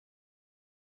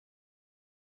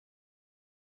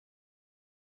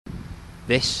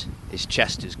This is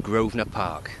Chester's Grosvenor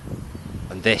Park,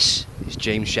 and this is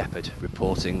James Shepherd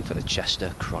reporting for the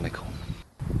Chester Chronicle.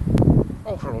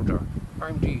 Oh, hello there.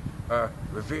 I'm the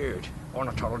revered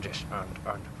ornithologist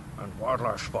and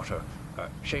wildlife spotter,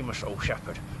 Seamus O.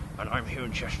 Shepherd, and I'm here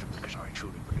in Chester because I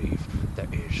truly believe there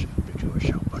is the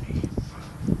Duracell bunny.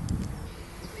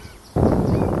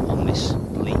 On this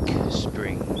bleak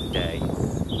spring day,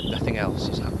 when nothing else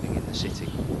is happening in the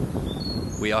city,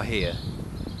 we are here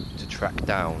to track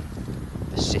down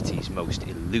the city's most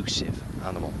elusive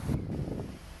animal.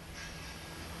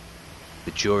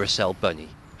 The Duracell bunny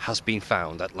has been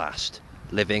found at last,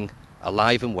 living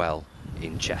alive and well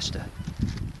in Chester.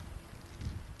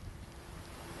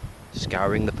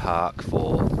 Scouring the park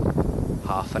for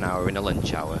half an hour in a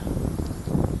lunch hour,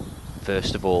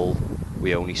 first of all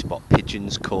we only spot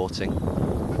pigeons courting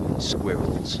and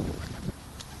squirrels.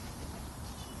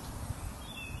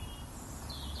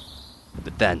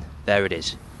 But then, there it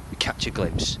is, we catch a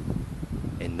glimpse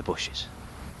in the bushes.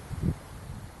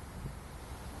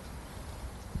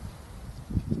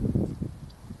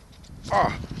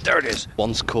 Ah, there it is!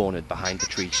 Once cornered behind the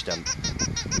tree stump,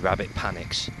 the rabbit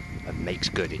panics and makes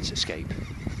good its escape.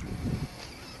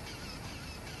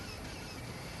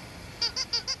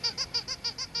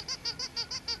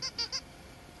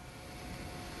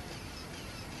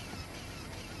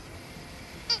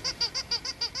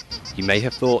 You may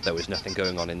have thought there was nothing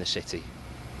going on in the city,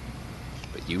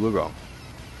 but you were wrong.